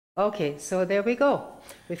Okay, so there we go.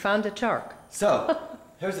 We found the chalk. So,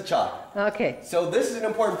 here's the chalk. Okay. So this is an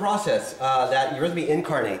important process that Eurythmy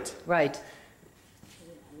incarnate. Right.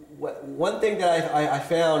 One thing that I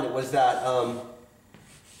found was that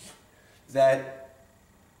that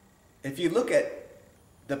if you look at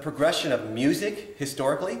the progression of music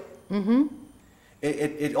historically,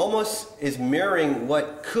 it almost is mirroring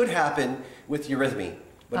what could happen with Eurythmy,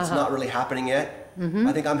 but it's not really happening yet.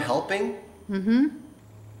 I think I'm helping.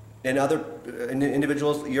 And other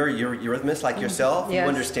individuals, you're eurythmists like yourself, you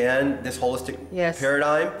understand this holistic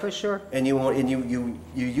paradigm. For sure. And you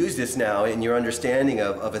use this now in your understanding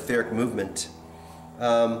of etheric movement.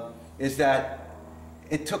 Is that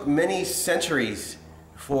it took many centuries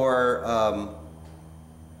for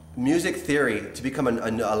music theory to become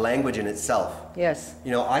a language in itself. Yes.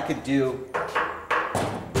 You know, I could do.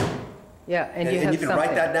 Yeah, and you can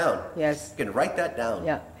write that down. Yes. You can write that down.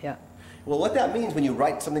 Yeah, yeah. Well, what that means when you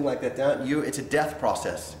write something like that down, it's a death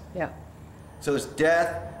process. Yeah. So there's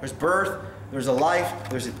death, there's birth, there's a life,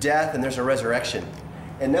 there's a death, and there's a resurrection.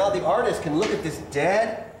 And now the artist can look at this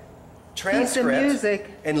dead transcript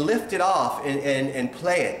and lift it off and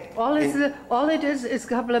play it. All it is a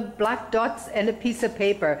couple of black dots and a piece of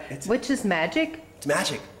paper, which is magic. It's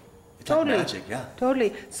magic. It's totally. Like magic, yeah.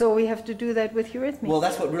 Totally. So we have to do that with Eurythmy. Well,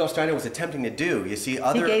 that's what Rudolf Steiner was attempting to do. You see,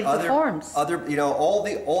 he gave the forms. You know, all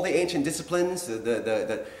the ancient disciplines,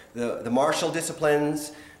 the martial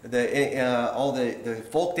disciplines, all the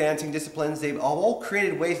folk dancing disciplines. They've all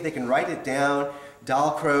created ways they can write it down.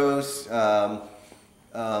 Dalcroze,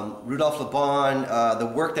 Rudolf Laban, the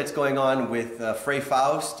work that's going on with Frey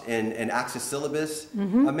Faust and Axis Syllabus,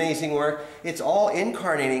 amazing work. It's all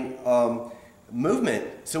incarnating movement,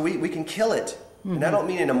 so we can kill it. And I don't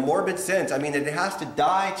mean in a morbid sense. I mean that it has to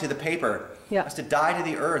die to the paper. It has to die to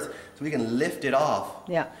the earth so we can lift it off.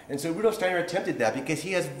 Yeah. And so Rudolf Steiner attempted that because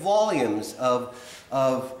he has volumes of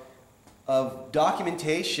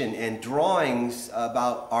documentation and drawings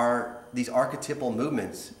about these archetypal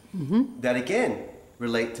movements that again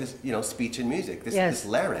relate to speech and music. This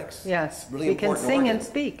larynx. Yes. It's really we can important sing organ. and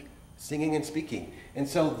speak. Singing and speaking. And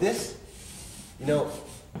so this,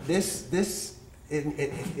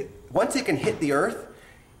 once it can hit the earth,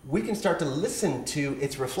 we can start to listen to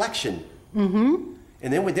its reflection. And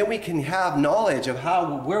then we can have knowledge of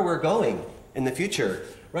where we're going in the future.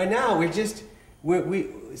 Right now, since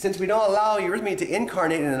we don't allow Eurythmy to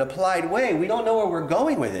incarnate in an applied way, we don't know where we're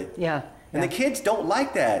going with it. Yeah. And the kids don't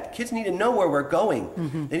like that. Kids need to know where we're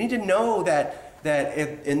going. They need to know that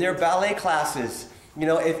if, in their ballet classes,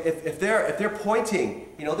 if they're pointing,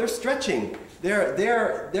 they're stretching.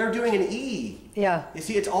 They're doing an E. Yeah. You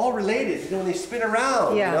see, it's all related. When they spin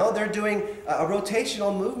around, they're doing a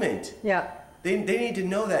rotational movement. Yeah. They need to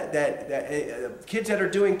know that kids that are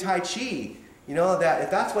doing Tai Chi, that if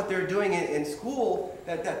that's what they're doing in school,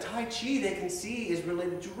 that Tai Chi they can see is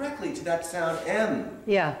related directly to that sound M.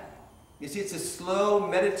 Yeah. You see, it's a slow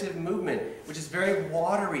meditative movement, which is very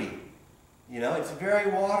watery. It's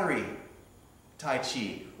very watery, Tai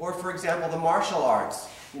Chi. Or, for example, the martial arts.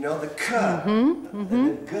 The K,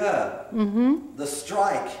 and the G, the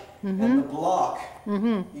strike, and the block.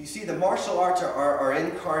 You see, the martial arts are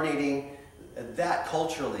incarnating that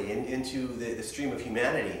culturally into the stream of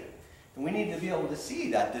humanity. And we need to be able to see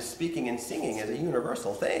that this speaking and singing is a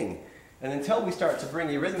universal thing. And until we start to bring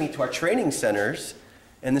Eurythmy to our training centers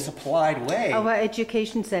in this applied way. Our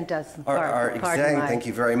education centers. Exactly, thank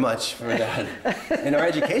you very much for that. In our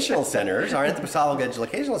educational centers, our anthroposophic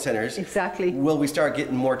educational centers, will we start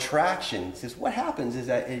getting more traction? Because what happens is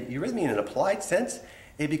that Eurythmy, in an applied sense,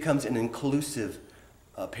 it becomes an inclusive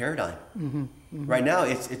paradigm. Right now,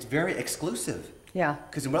 it's very exclusive. Yeah.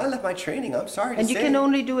 Because when I left my training, I'm sorry to say. And you can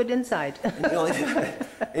only do it inside.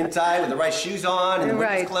 Inside with the right shoes on and the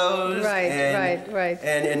windows closed.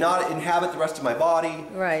 And not inhabit the rest of my body.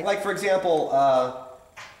 Right. Like, for example, a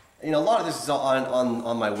lot of this is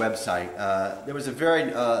on my website. There was a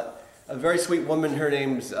very sweet woman. Her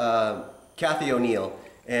name's Kathy O'Neill.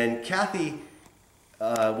 And Kathy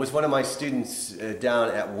was one of my students down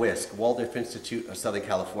at WISC, Waldorf Institute of Southern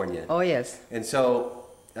California. Oh, yes. And so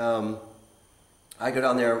I go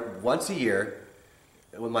down there once a year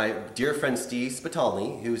with my dear friend Steve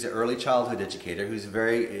Spitalny, who's an early childhood educator, who's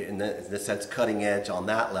very, in the sense, cutting edge on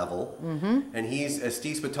that level. And he's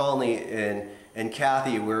Steve Spitalny and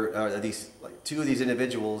Kathy were two of these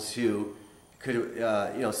individuals who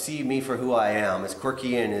could see me for who I am, as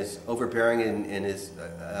quirky and as overbearing and as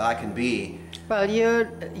I can be. Well,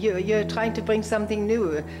 you're trying to bring something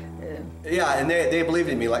new. Yeah, and they believed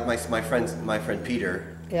in me, like my friend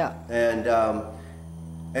Peter. Yeah. And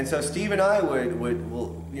And so Steve and I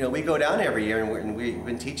we go down every year, and we've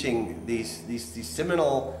been teaching these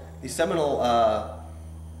seminal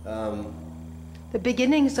the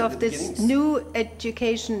beginnings of this new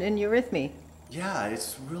education in Eurythmy. Yeah,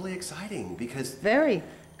 it's really exciting because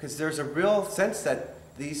there's a real sense that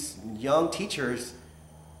these young teachers,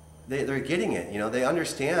 they're getting it. You know, they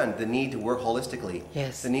understand the need to work holistically.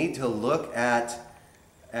 Yes. The need to look at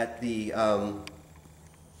the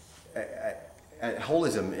at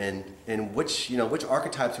holism and which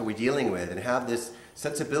archetypes are we dealing with, and have this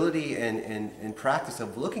sensibility and practice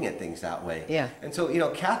of looking at things that way. Yeah. And so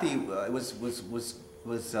Kathy was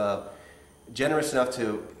generous enough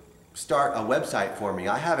to start a website for me.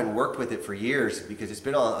 I haven't worked with it for years because it's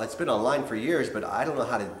been online for years, but I don't know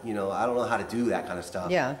how to do that kind of stuff.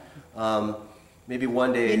 Yeah. Maybe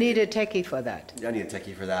one day. You need a techie for that. I need a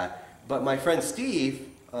techie for that. But my friend Steve,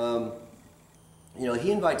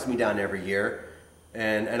 he invites me down every year,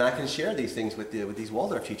 and I can share these things with these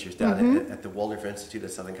Waldorf teachers down at the Waldorf Institute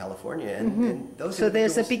of Southern California. And those so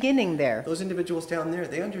there's a beginning there. Those individuals down there,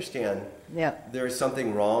 they understand there is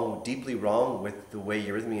something wrong, deeply wrong, with the way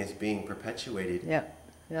Eurythmy is being perpetuated. Yeah,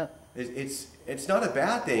 yeah. It's not a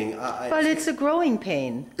bad thing. But it's a growing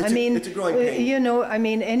pain. It's a growing pain.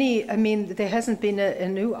 There hasn't been a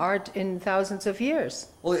new art in thousands of years.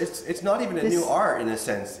 Well, it's not even a new art in a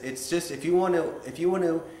sense. It's just if you want to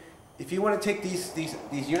take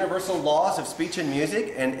these universal laws of speech and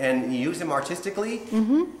music and use them artistically,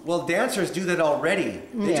 well, dancers do that already.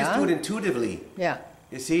 They just do it intuitively. Yeah.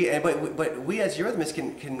 You see, but we as Eurythmists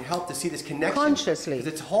can help to see this connection consciously,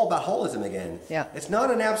 because it's all about holism again. Yeah. It's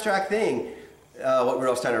not an abstract thing. What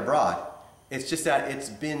Rudolf Steiner brought. It's just that it's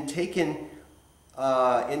been taken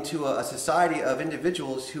into a society of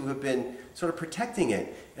individuals who have been sort of protecting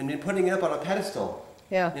it and been putting it up on a pedestal.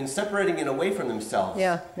 Yeah. And separating it away from themselves.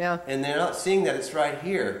 Yeah, yeah. And they're not seeing that it's right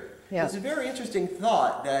here. Yeah. It's a very interesting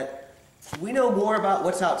thought that we know more about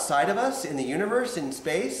what's outside of us in the universe, in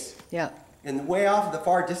space. Yeah. And way off in the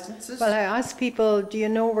far distances. Well, I asked people, do you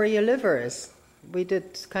know where your liver is? We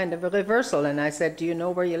did kind of a reversal, and I said, do you know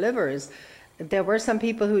where your liver is? There were some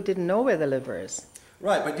people who didn't know where the liver is.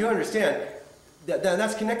 Right, but you understand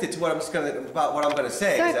that's connected to what I'm going to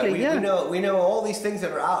say. Exactly, is that we know all these things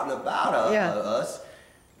that are out and about us,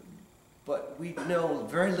 but we know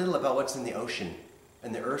very little about what's in the ocean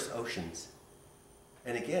and the Earth's oceans.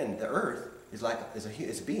 And again, the Earth is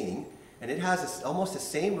a being, and it has almost the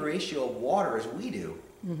same ratio of water as we do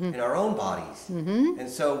in our own bodies. And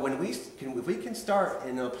so if we can start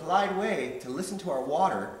in an applied way to listen to our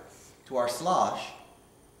water, to our slosh,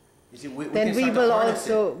 you see, then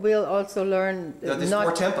we'll also learn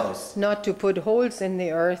not to put holes in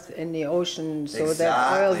the earth, in the ocean, so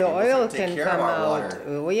that the oil can come out.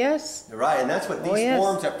 Oh yes. Right, and that's what these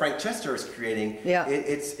forms that Frank Chester is creating. Yeah.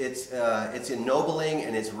 It's ennobling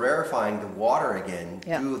and it's rarefying the water again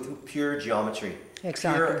through pure geometry.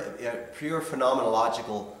 Exactly. Pure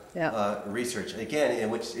phenomenological research. Again, in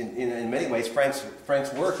many ways, Frank's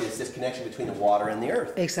work is this connection between the water and the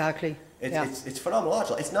earth. Exactly. It's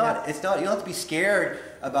phenomenological. It's not. You don't have to be scared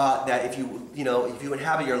about that. If you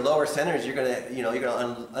inhabit your lower centers, you're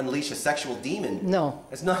gonna unleash a sexual demon. No,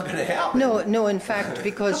 it's not gonna happen. No. In fact,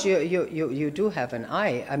 because you do have an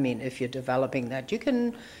eye. I mean, if you're developing that, you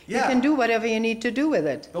can do whatever you need to do with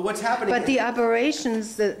it. But what's happening? But the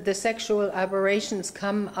aberrations, the sexual aberrations,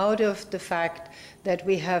 come out of the fact that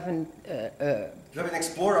we haven't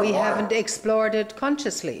explored it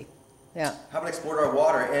consciously. Yeah. Haven't explored our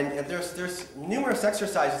water, and there's numerous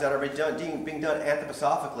exercises that are being done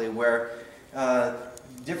anthroposophically where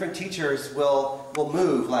different teachers will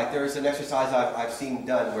move. Like there's an exercise I've seen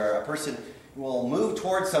done where a person will move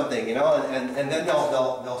towards something, and then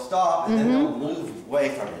they'll stop and then they'll move away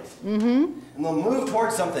from it. And they'll move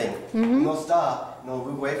towards something and they'll stop and they'll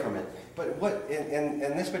move away from it. But what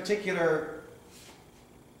in this particular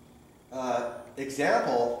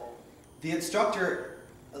example, the instructor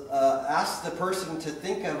asks the person to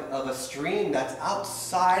think of a stream that's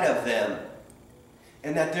outside of them,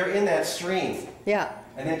 and that they're in that stream. Yeah.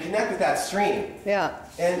 And then connect with that stream. Yeah.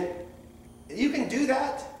 And you can do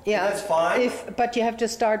that. Yeah. That's fine. But you have to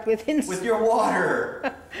start with your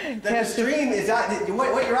water. The stream is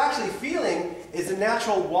what you're actually feeling is a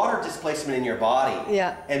natural water displacement in your body.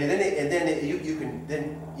 Yeah. And then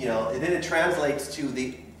it translates to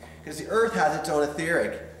because the earth has its own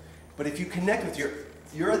etheric, but if you connect with your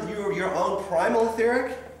own primal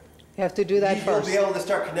etheric, you have to do that first. You'll be able to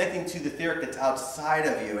start connecting to the etheric that's outside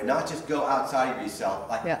of you and not just go outside of yourself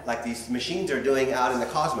like these machines are doing out in the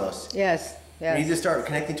cosmos. Yes. We need to start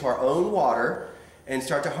connecting to our own water and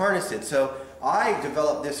start to harness it. So I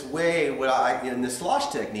developed this way in the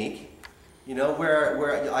slosh technique, you know,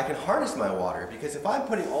 where I can harness my water, because if I'm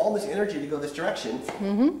putting all this energy to go this direction,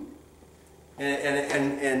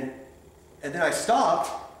 and then I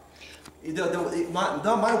stop,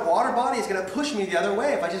 my water body is going to push me the other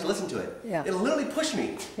way if I just listen to it. Yeah. It'll literally push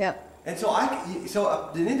me. Yeah. And so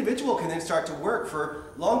an individual can then start to work for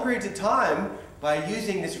long periods of time by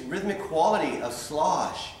using this rhythmic quality of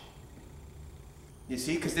slosh. You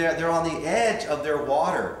see, because they're on the edge of their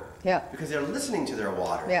water. Yeah. Because they're listening to their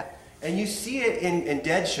water. Yeah. And you see it in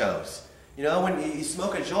dead shows. You know, when you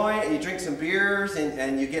smoke a joint and you drink some beers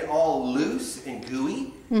and you get all loose and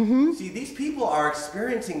gooey. See, these people are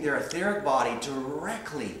experiencing their etheric body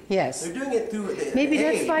directly. Yes. They're doing it through the Maybe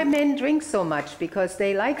that's why men drink so much, because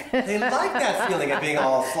they like They like that feeling of being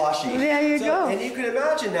all sloshy. There you go. And you can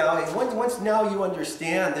imagine now, once now you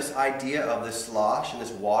understand this idea of the slosh and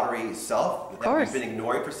this watery self that we've been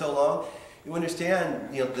ignoring for so long, you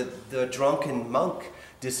understand, you know, the drunken monk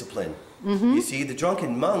discipline. You see, the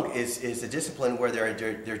drunken monk is a discipline where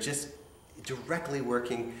they're just directly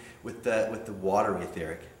working with the watery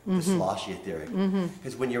etheric, the sloshy etheric.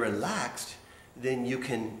 Because when you're relaxed, then you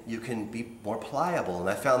can be more pliable. And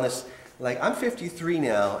I found this, like, I'm 53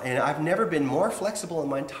 now, and I've never been more flexible in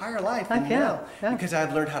my entire life than now, because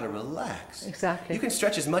I've learned how to relax. Exactly. You can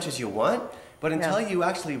stretch as much as you want, but until you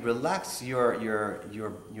actually relax your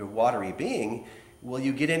watery being, will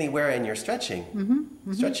you get anywhere in your stretching?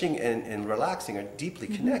 Stretching and relaxing are deeply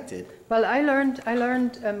connected. Well, I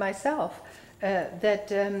learned myself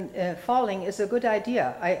that falling is a good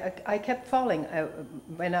idea. I kept falling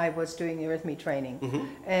when I was doing Eurythmy training,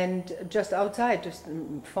 and just outside, just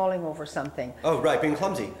falling over something. Oh, right, being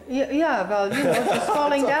clumsy. Yeah, well, you know, just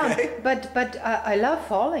falling down. But I love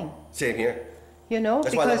falling. Same here. You know,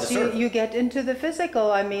 that's because you get into the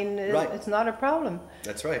physical. I mean, it's not a problem.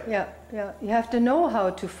 That's right. Yeah, yeah. You have to know how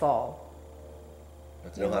to fall. You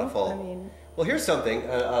have to know how to fall. I mean, well, here's something,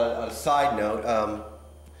 on a side note.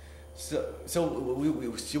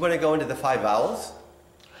 You want to go into the 5 vowels?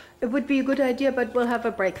 It would be a good idea, but we'll have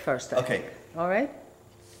a break first. Okay. All right.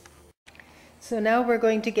 So now we're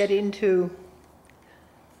going to get into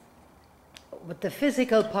the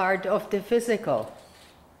physical part of the physical.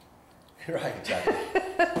 Right, exactly.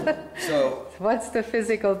 So, what's the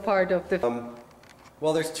physical part of the?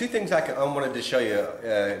 Well, there's two things I wanted to show you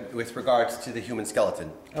with regards to the human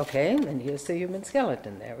skeleton. Okay, and here's the human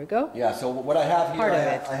skeleton. There we go. Yeah. So what I have here,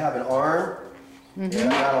 I have an arm and I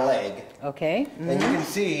got a leg. Okay. And you can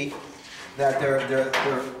see that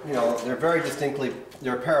they're very distinctly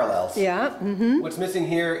parallels. Yeah. What's missing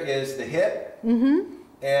here is the hip.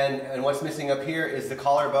 And what's missing up here is the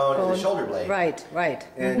collarbone and the shoulder blade. Right, right.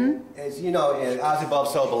 And as you know, as above,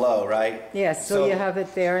 so below, right? Yes, so you have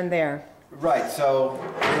it there and there. Right, so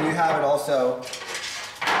then you have it also,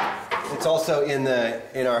 it's also in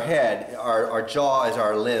our head. Our jaw is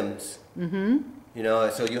our limbs. You know,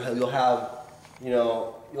 so you'll have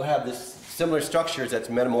this similar structures that's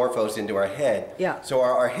metamorphosed into our head. Yeah. So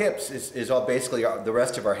our hips is all basically the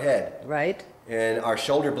rest of our head. Right. And our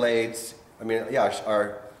shoulder blades,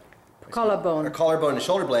 our collarbone. Our collarbone and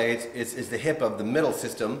shoulder blades is the hip of the middle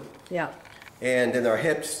system. Yeah. And then our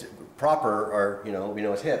hips proper are, we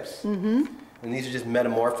know as hips. And these are just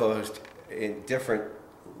metamorphosed in different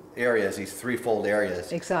areas, these threefold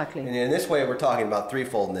areas. Exactly. And in this way, we're talking about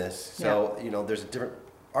threefoldness. So, there's a different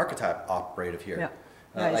archetype operative here. Yeah.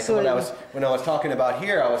 Like so when I was talking about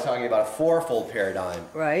here, I was talking about a fourfold paradigm.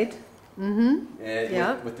 Right. And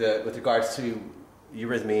with regards to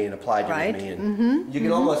Eurythmy and applied Eurythmy, and you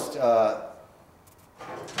can almost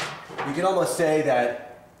say that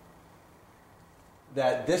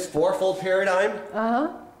this fourfold paradigm,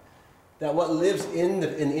 that what lives in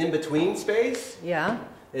the in-between space,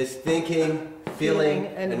 is thinking, feeling,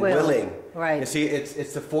 and willing. Right. You see,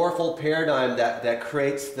 it's the fourfold paradigm that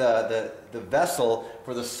creates the vessel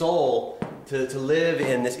for the soul to live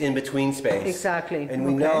in this in-between space. Exactly. And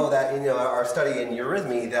we know that in our study in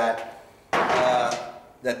Eurythmy that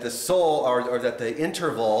the soul or that the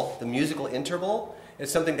interval, the musical interval, is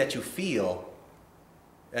something that you feel,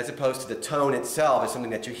 as opposed to the tone itself is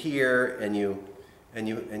something that you hear and you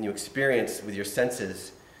experience with your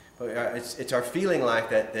senses. But it's our feeling life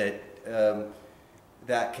that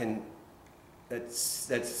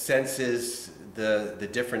senses the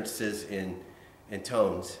differences in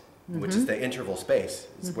tones, which is the interval space.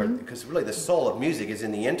 Because really the soul of music is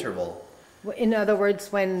in the interval. In other words,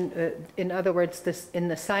 this in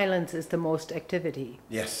the silence is the most activity.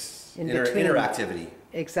 Yes, in between. interactivity.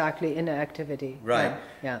 exactly, inner activity. Right.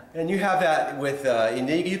 Yeah. And you have that with, and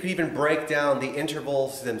you can even break down the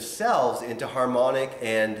intervals themselves into harmonic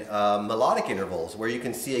and melodic intervals, where you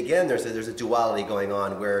can see again there's a duality going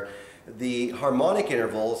on, where the harmonic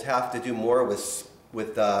intervals have to do more with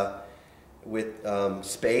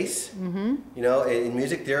space. Mm-hmm. You know, in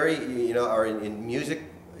music theory, you know, or in music,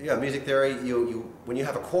 music theory, you when you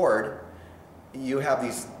have a chord, you have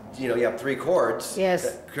these. You know, you have three chords. Yes.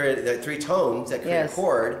 That create three tones that create yes. a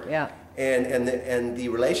chord. Yeah. And the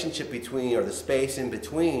relationship between, or the space in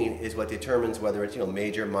between, is what determines whether it's, you know,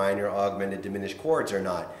 major, minor, augmented, diminished chords or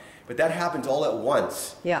not. But that happens all at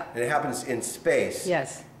once. Yeah. And it happens in space.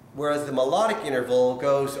 Yes. Whereas the melodic interval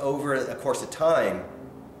goes over a course of time.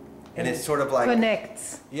 And it's sort of like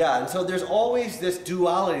connects. Yeah, and so there's always this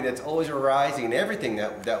duality that's always arising in everything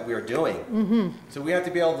that we're doing. Mm-hmm. So we have to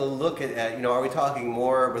be able to look at, you know, are we talking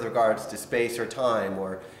more with regards to space or time,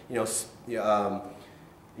 or, you know,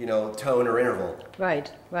 tone or interval? Right,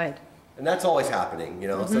 right. And that's always happening, you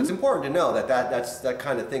know. Mm-hmm. So it's important to know that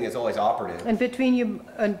kind of thing is always operative. And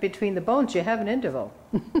between the bones, you have an interval.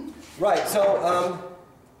 Right. So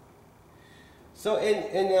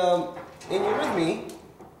in Eurythmy,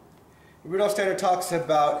 Rudolf Steiner talks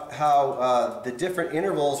about how the different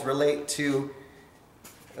intervals relate to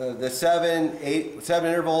the seven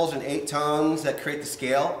intervals and 8 tones that create the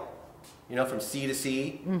scale, you know, from C to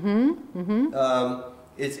C. Mm-hmm. Mm-hmm.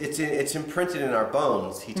 It's imprinted in our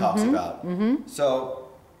bones, he talks about. Mm-hmm. So,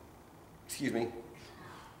 excuse me,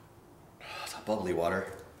 it's bubbly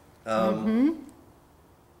water. Mm-hmm.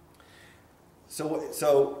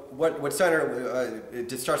 So what Steiner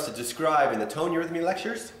starts to describe in the tone eurythmy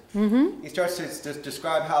lectures, mm-hmm. he starts to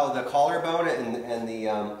describe how the collarbone and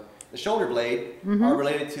the shoulder blade mm-hmm. are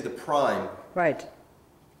related to the prime, right,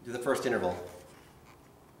 to the first interval.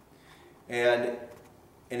 And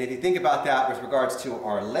if you think about that with regards to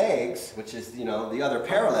our legs, which is, you know, the other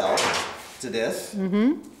parallel to this,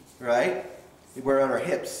 mm-hmm. right? We're on our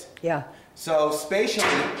hips. Yeah. So spatially,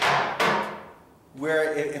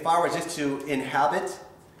 where if I were just to inhabit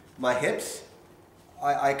my hips,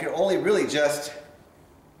 I could only really just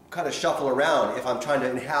kind of shuffle around if I'm trying to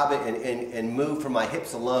inhabit and move from my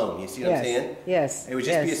hips alone. You see what I'm saying? Yes. It would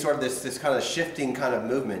just be a sort of this kind of shifting kind of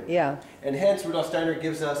movement. Yeah. And hence Rudolf Steiner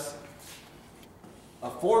gives us a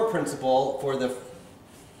form principle for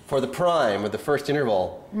the prime, or the first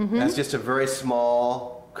interval, mm-hmm. as just a very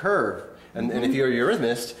small curve. And if you're a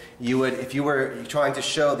eurythmist, you would, if you were trying to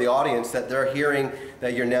show the audience that they're hearing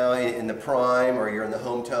that you're now in the prime, or you're in the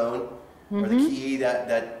home tone, mm-hmm. or the key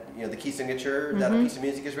that you know, the key signature mm-hmm. that a piece of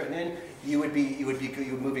music is written in, you would be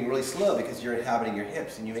moving really slow because you're inhabiting your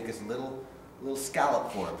hips, and you make this little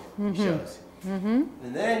scallop form. Mm-hmm. He shows, mm-hmm.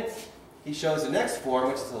 and then he shows the next form,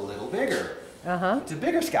 which is a little bigger. It's a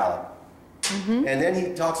bigger scallop, mm-hmm. and then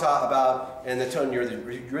he talks about in the tone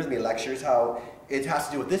eurythmy lectures how it has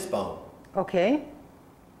to do with this bone. Okay.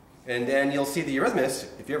 And then you'll see the eurythmists,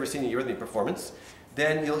 if you've ever seen a eurythmy performance,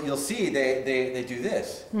 then you'll see they do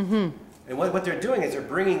this. Mm-hmm. And what they're doing is they're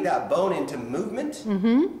bringing that bone into movement.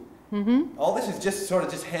 Mm-hmm. Mm-hmm. All this is just sort of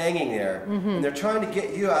just hanging there. Mm-hmm. And they're trying to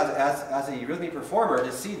get you as a eurythmy performer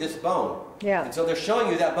to see this bone. Yeah. And so they're showing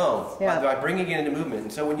you that bone by bringing it into movement.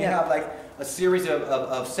 And so when you have like a series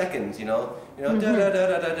of seconds, you know, mm-hmm. da da da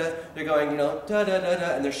da da da, they're going, you know, da da da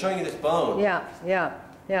da, and they're showing you this bone. Yeah, yeah.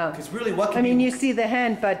 Yeah. Because really, what can I mean, you see the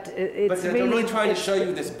hand, but it's they're really trying to show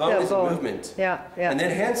you this bone, this movement. Yeah, yeah. And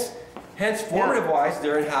then hence formative-wise,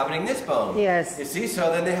 they're inhabiting this bone. Yes. You see, so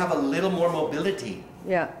then they have a little more mobility.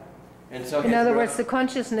 Yeah. And so in other words, the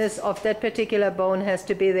consciousness of that particular bone has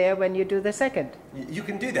to be there when you do the second. You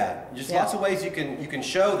can do that. There's lots of ways you can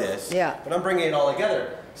show this. Yeah. But I'm bringing it all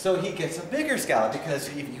together. So he gets a bigger scallop, because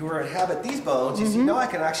if you were to inhabit these bones, you mm-hmm. see, now I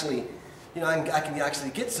can actually. You know, I can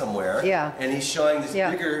actually get somewhere. Yeah. And he's showing this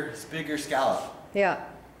bigger scallop. Yeah.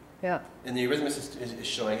 Yeah. And the eurythmist is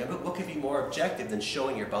showing, what could be more objective than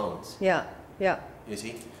showing your bones? Yeah. Yeah. You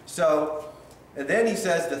see? So, and then he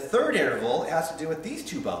says the third interval has to do with these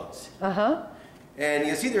two bones. Uh-huh. And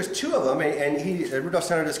you see there's 2 of them, and Rudolf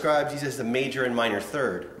Steiner describes these as the major and minor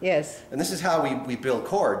third. Yes. And this is how we build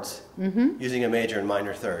chords, mm-hmm. using a major and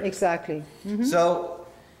minor third. Exactly. Mm-hmm. So,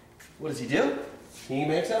 what does he do? He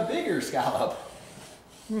makes a bigger scallop.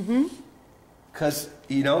 Mm-hmm. Because,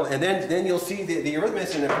 you know, and then you'll see the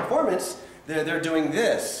eurythmists in the performance, they're doing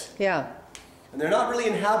this. Yeah. And they're not really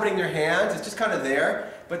inhabiting their hands, it's just kind of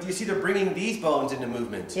there, but you see they're bringing these bones into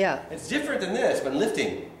movement. Yeah. It's different than this, when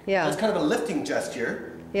lifting. Yeah. So it's kind of a lifting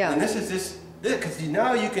gesture. Yeah. And this is this, because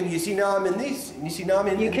now you see now I'm in these, and you see now I'm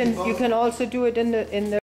in these bones. You can also do it in the